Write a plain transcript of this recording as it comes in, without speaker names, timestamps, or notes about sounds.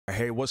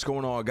Hey, what's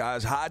going on,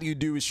 guys? How do you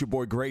do? It's your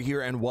boy Gray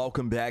here, and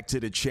welcome back to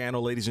the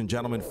channel, ladies and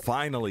gentlemen.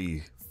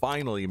 Finally,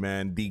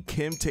 man, the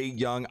Kim Tae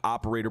Young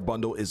operator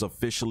bundle is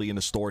officially in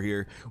the store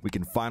here. We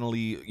can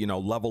finally,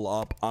 level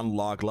up,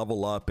 unlock,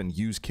 level up, and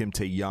use Kim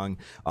Tae Young.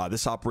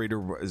 This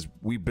operator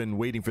we've been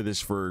waiting for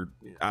this for,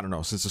 I don't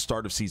know, since the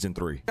start of season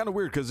 3. Kind of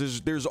weird because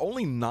there's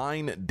only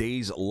 9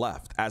 days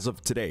left as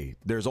of today.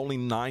 There's only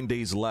 9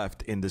 days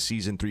left in the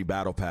season 3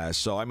 battle pass.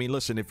 So I mean,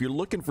 listen, if you're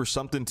looking for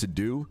something to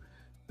do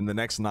in the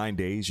next 9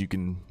 days, you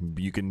can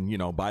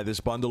buy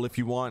this bundle if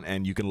you want,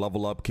 and you can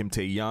level up Kim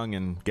Tae Young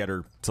and get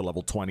her to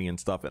level 20 and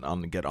stuff,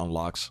 and get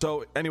unlocks.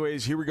 So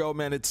anyways, here we go,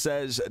 man. It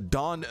says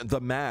don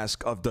the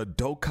mask of the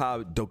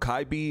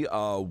Dokaibi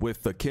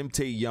with the Kim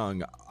Tae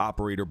Young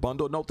operator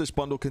bundle. Note this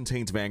bundle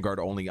contains Vanguard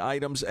only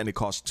items, and it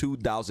costs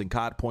 2,000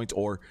 COD points,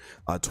 or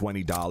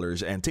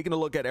 $20. And taking a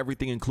look at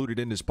everything included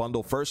in this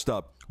bundle, first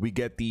up we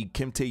get the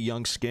Kim Tae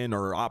Young skin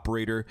or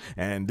operator,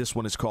 and this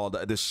one is called,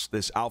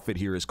 this outfit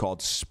here is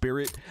called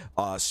Spirit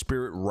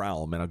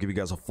Realm, and I'll give you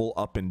guys a full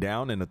up and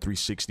down and a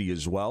 360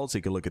 as well.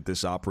 Take a look at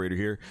this operator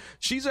here.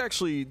 She's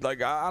actually,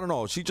 like, I don't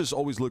know, she just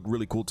always looked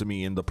really cool to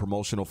me in the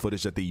promotional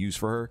footage that they use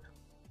for her.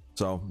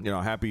 So,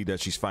 happy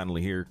that she's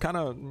finally here. Kind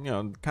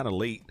of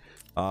late,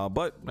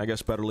 but I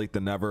guess better late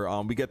than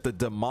never. We get the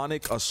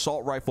demonic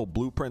assault rifle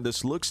blueprint.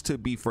 This looks to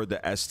be for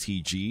the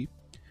STG.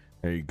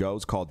 There you go.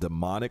 It's called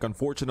demonic.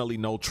 Unfortunately,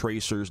 no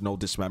tracers, no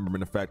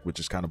dismemberment effect, which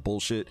is kind of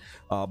bullshit,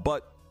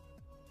 but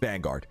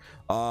Vanguard.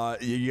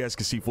 You guys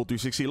can see full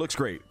 360. It looks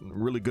great.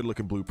 Really good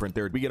looking blueprint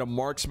there. We get a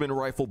marksman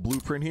rifle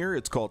blueprint here.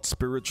 It's called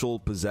Spiritual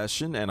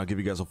Possession, and I'll give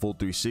you guys a full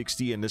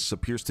 360. And this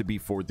appears to be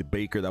for the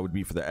Baker. That would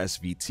be for the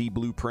SVT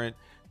blueprint.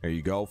 There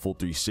you go. Full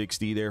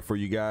 360 there for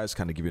you guys.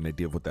 Kind of give you an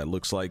idea of what that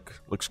looks like.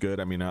 Looks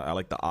good. I mean, I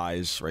like the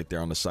eyes right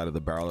there on the side of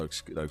the barrel.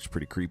 That looks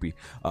pretty creepy.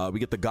 We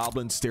get the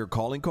Goblin Stair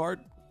calling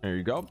card. There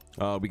you go.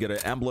 We get an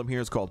emblem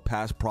here. It's called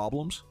Past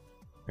Problems.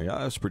 Yeah,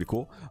 that's pretty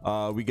cool.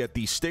 We get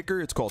the sticker.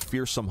 It's called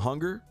Fearsome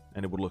Hunger,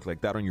 and it would look like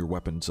that on your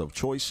weapons of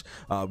choice.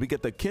 We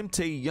get the Kim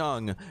Tae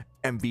Young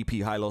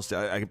MVP high-low.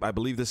 I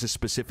believe this is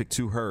specific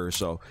to her,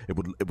 so it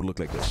would look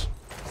like this.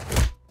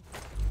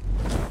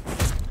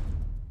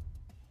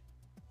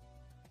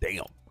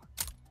 Damn.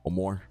 One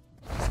more.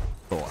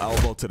 Little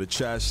elbow to the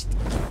chest.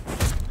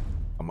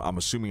 I'm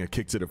assuming a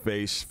kick to the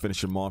face,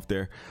 finish him off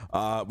there.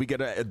 We get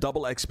a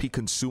double XP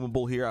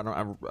consumable here. I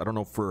don't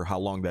know for how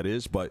long that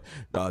is, but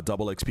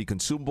double XP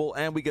consumable,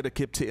 and we get a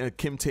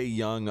Kim Tae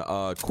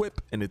Young quip,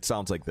 and it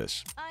sounds like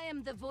this. I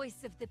am the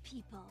voice of the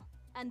people,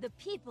 and the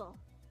people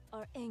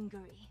are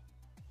angry.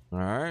 All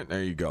right,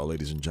 there you go,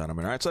 ladies and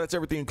gentlemen. All right, so that's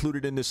everything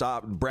included in this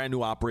brand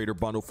new operator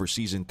bundle for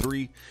season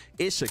 3.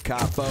 It's a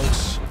COD,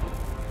 folks.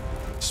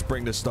 Just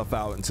bring this stuff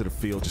out into the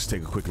field. Just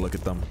take a quick look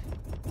at them.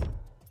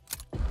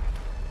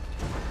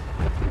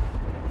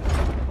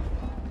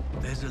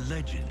 There's a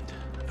legend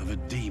of a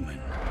demon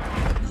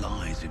that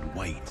lies in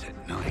wait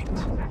at night.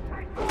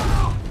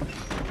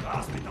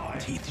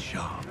 Teeth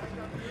sharp,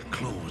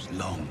 claws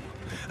long,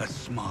 a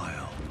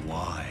smile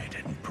wide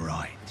and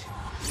bright.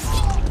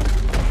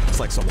 It's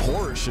like some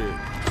horror shit.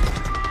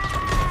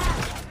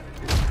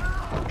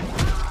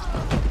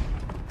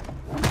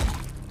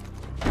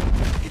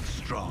 It's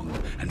strong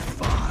and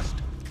fast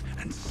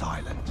and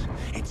silent.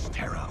 Its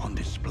terror on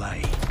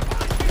display.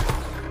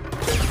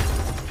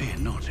 Fear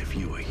not if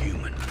you are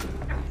human.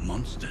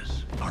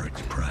 Monsters are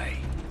its prey.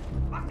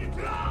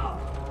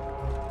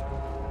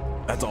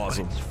 That's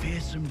awesome. Its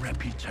fearsome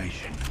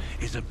reputation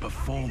is a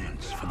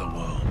performance for the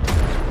world,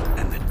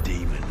 and the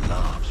demon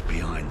laughs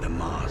behind the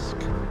mask,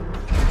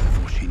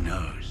 for she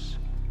knows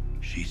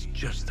she's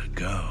just a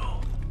girl.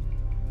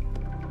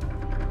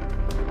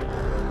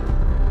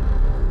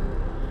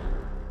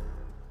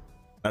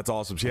 That's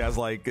awesome. She has,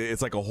 like,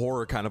 it's like a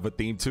horror kind of a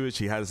theme to it.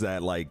 She has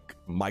that, like,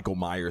 Michael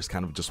Myers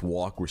kind of just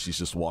walk where she's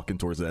just walking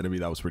towards the enemy.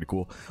 That was pretty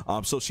cool.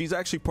 So she's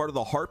actually part of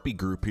the Heartbeat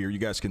group here. You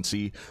guys can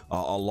see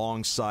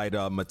alongside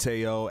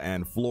Mateo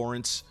and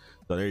Florence.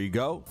 So there you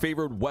go.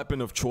 Favorite weapon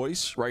of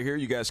choice right here,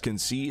 you guys can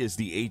see, is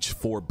the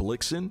H4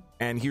 Blixen.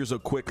 And here's a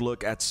quick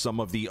look at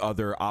some of the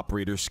other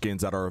operator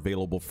skins that are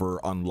available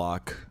for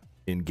unlock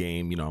in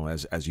game,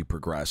 as you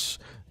progress.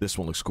 This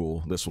one looks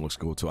cool. This one looks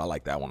cool too. I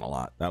like that one a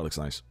lot. That looks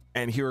nice.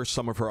 And here are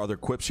some of her other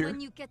quips here.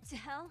 When you get to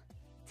hell,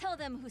 tell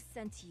them who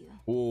sent you.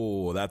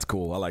 Oh, that's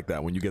cool. I like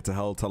that. When you get to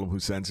hell, tell them who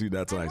sent you.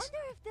 That's nice. I wonder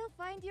if they'll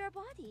find your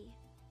body.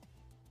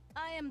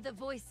 I am the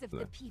voice of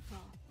the people,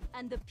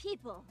 and the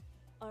people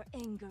are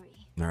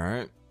angry. All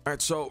right. All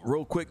right, so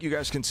real quick, you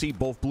guys can see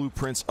both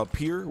blueprints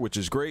appear, which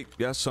is great.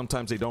 Yes,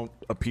 sometimes they don't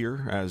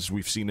appear, as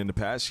we've seen in the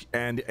past.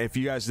 And if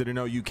you guys didn't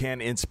know, you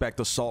can inspect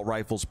assault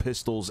rifles,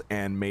 pistols,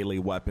 and melee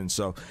weapons.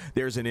 So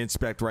there's an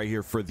inspect right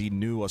here for the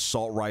new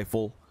assault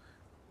rifle.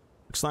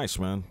 Looks nice,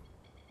 man.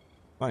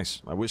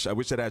 Nice. I wish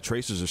it had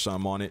tracers or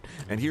something on it.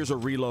 And here's a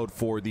reload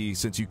for the,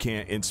 since you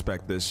can't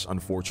inspect this,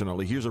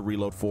 unfortunately, here's a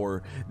reload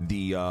for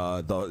the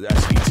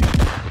SVT.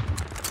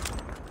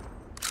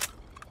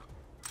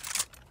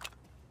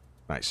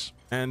 Nice.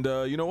 And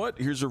you know what?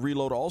 Here's a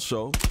reload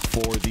also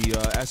for the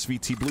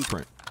SVT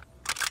blueprint.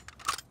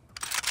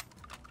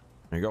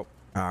 There you go.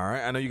 All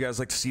right, I know you guys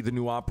like to see the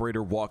new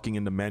operator walking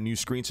in the menu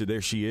screen, so there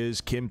she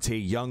is, Kim Tae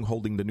Young,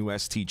 holding the new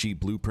STG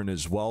blueprint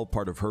as well,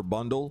 part of her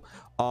bundle.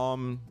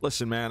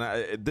 Listen,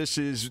 man, this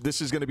is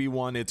going to be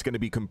one. It's going to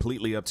be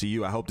completely up to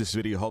you. I hope this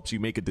video helps you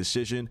make a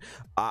decision.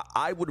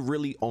 I would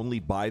really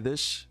only buy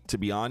this, to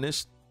be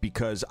honest,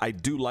 because I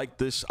do like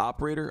this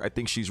operator. I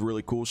think she's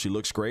really cool. She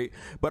looks great,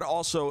 but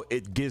also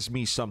it gives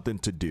me something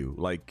to do.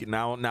 Like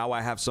now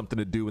I have something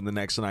to do in the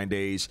next 9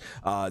 days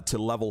to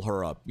level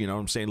her up. You know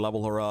what I'm saying?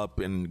 Level her up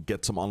and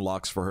get some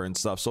unlocks for her and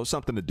stuff. So it's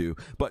something to do,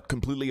 but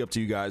completely up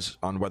to you guys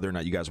on whether or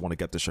not you guys want to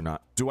get this or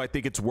not. Do I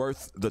think it's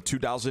worth the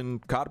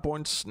 2,000 COD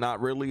points? Not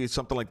really.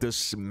 Something like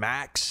this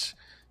max,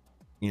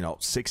 you know,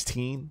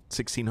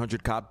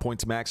 1,600 COD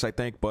points max, I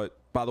think. But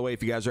by the way,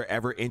 if you guys are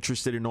ever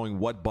interested in knowing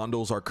what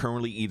bundles are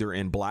currently either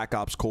in Black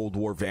Ops, Cold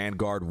War,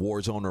 Vanguard,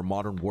 Warzone, or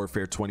Modern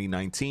Warfare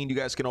 2019, you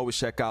guys can always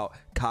check out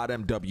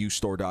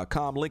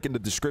CODMWstore.com. Link in the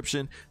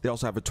description. They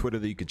also have a Twitter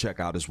that you can check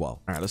out as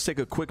well. All right, let's take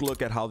a quick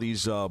look at how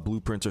these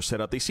blueprints are set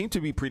up. They seem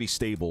to be pretty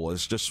stable.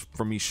 It's just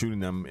from me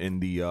shooting them in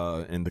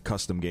the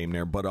custom game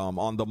there. But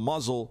on the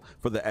muzzle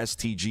for the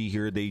STG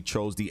here, they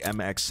chose the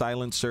MX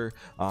silencer.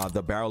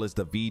 The barrel is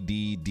the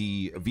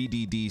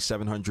VDD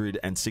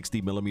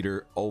 760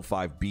 millimeter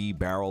 05B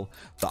barrel.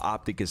 The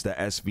optic is the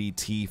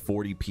SVT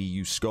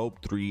 40PU scope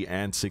 3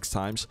 and 6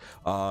 times.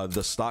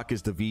 The stock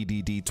is the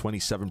VDD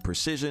 27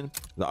 precision.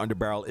 The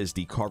underbarrel is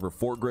the Carver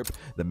foregrip.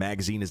 The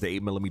magazine is the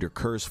 8mm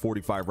Kurz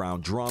 45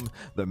 round drum.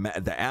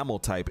 The ammo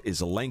type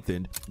is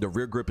lengthened. The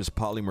rear grip is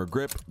polymer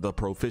grip. The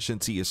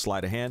proficiency is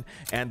sleight of hand,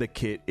 and the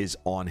kit is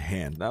on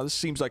hand. Now this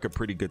seems like a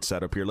pretty good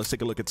setup here. Let's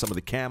take a look at some of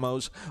the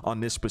camos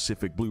on this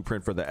specific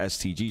blueprint for the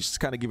STG.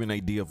 Just kind of give you an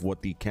idea of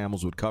what the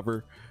camos would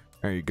cover.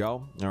 There you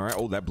go. All right.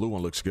 Oh, that blue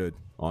one looks good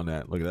on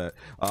that. Look at that.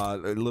 A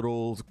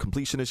little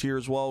completionist here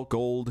as well.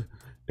 Gold.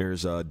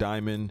 There's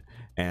diamond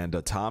and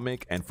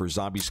atomic. And for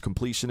zombies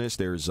completionist,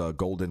 there's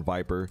golden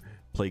viper,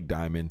 plague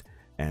diamond,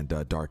 and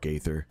dark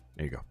aether.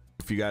 There you go.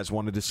 If you guys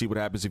wanted to see what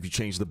happens if you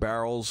change the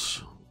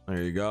barrels,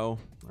 there you go.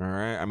 All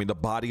right. I mean, the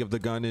body of the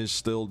gun is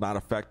still not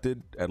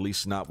affected, at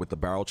least not with the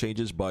barrel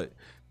changes, but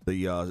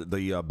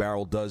the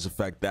barrel does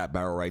affect that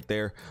barrel right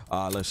there.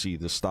 Let's see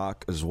the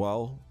stock as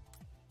well.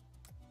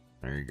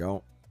 There you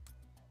go.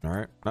 All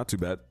right, not too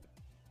bad.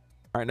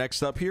 All right,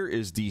 next up here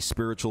is the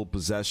spiritual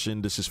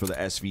possession. This is for the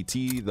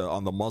SVT.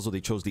 On the muzzle,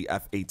 they chose the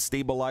F8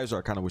 stabilizer.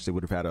 I kind of wish they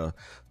would have had a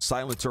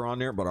silencer on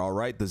there, but all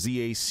right. The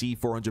ZAC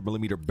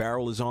 400mm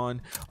barrel is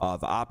on.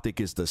 The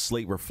optic is the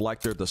slate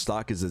reflector. The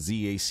stock is the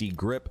ZAC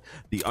grip.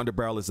 The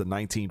underbarrel is the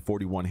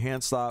 1941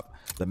 hand stop.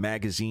 The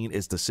magazine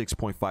is the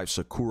 6.5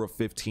 Sakura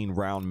 15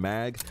 round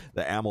mag.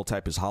 The ammo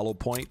type is hollow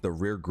point. The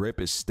rear grip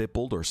is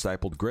stippled or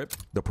stippled grip.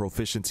 The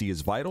proficiency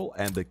is vital,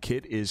 and the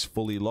kit is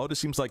fully loaded.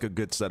 Seems like a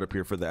good setup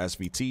here for the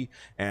SVT.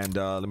 And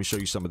let me show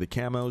you some of the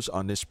camos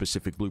on this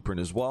specific blueprint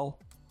as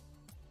well.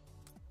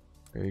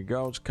 There you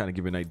go. Just kind of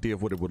give you an idea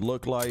of what it would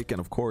look like.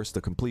 And of course,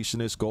 the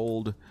completionist,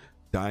 gold,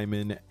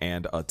 diamond,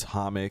 and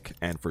atomic.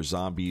 And for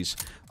zombies,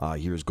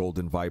 here's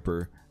golden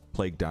viper,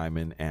 plague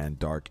diamond, and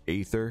dark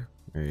aether.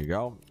 There you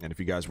go. And if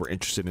you guys were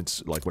interested in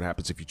like what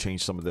happens if you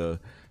change some of the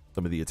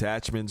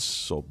attachments,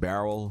 so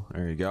barrel,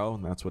 there you go.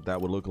 And that's what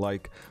that would look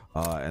like.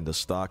 And the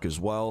stock as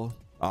well.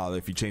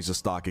 If you change the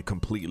stock, it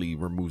completely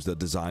removes the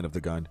design of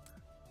the gun.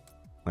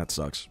 That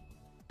sucks.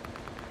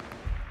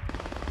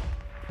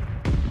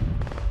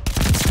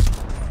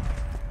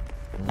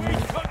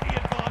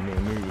 I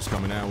knew he was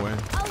coming that way.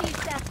 I'll use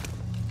that.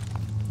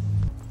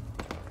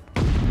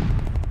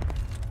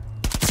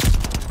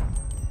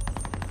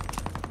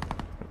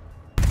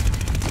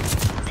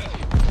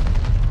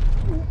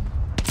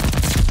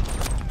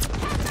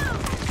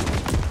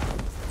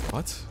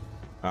 What?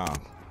 Oh.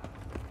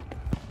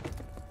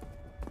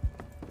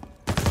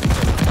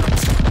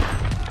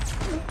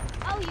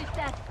 I'll use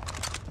that.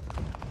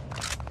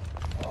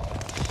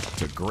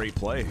 It's a great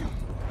play.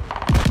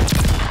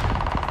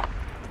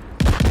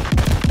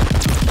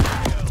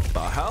 The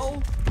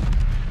hell?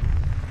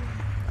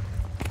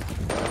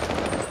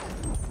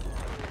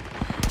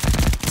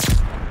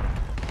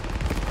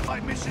 My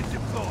mission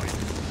deployed.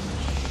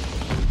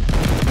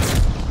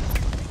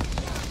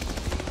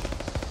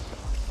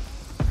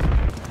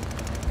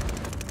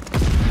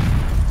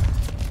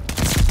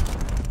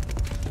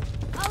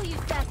 I'll use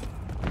that.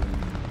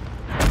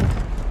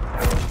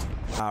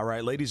 All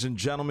right, ladies and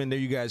gentlemen, there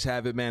you guys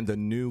have it, man. The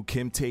new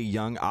Kim Tae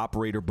Young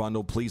operator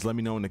bundle. Please let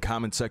me know in the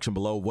comment section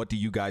below. What do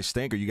you guys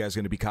think? Are you guys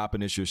going to be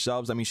copping this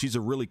yourselves? I mean, she's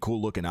a really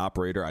cool looking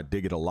operator. I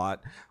dig it a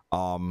lot.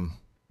 You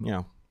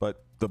know,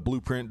 but the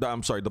blueprint,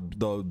 I'm sorry, the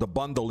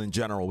bundle in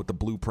general with the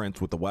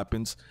blueprints, with the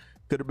weapons,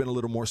 could have been a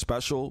little more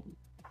special,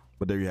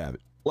 but there you have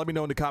it. Let me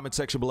know in the comment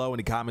section below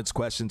any comments,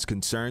 questions,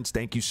 concerns.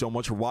 Thank you so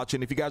much for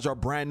watching. If you guys are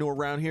brand new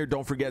around here,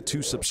 don't forget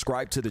to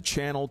subscribe to the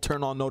channel,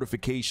 turn on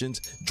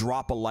notifications,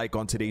 drop a like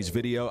on today's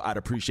video. I'd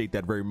appreciate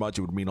that very much.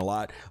 It would mean a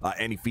lot.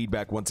 Any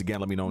feedback, once again,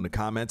 let me know in the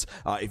comments.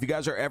 If you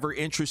guys are ever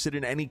interested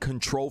in any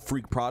Control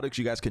Freak products,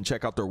 you guys can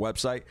check out their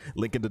website.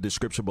 Link in the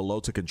description below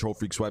to Control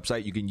Freak's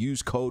website. You can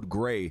use code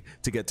GRAY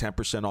to get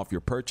 10% off your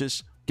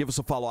purchase. Give us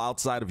a follow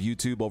outside of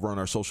YouTube over on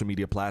our social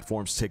media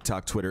platforms,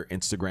 TikTok, Twitter,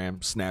 Instagram,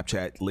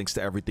 Snapchat. Links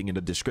to everything in the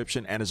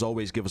description. And as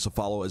always, give us a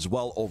follow as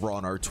well over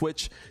on our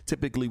Twitch.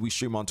 Typically, we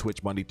stream on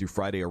Twitch Monday through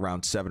Friday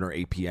around 7 or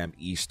 8 p.m.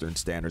 Eastern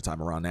Standard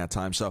Time, around that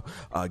time. So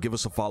give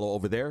us a follow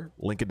over there.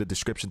 Link in the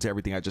description to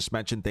everything I just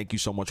mentioned. Thank you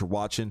so much for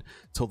watching.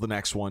 Till the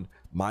next one,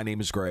 my name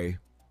is Gray.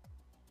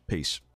 Peace.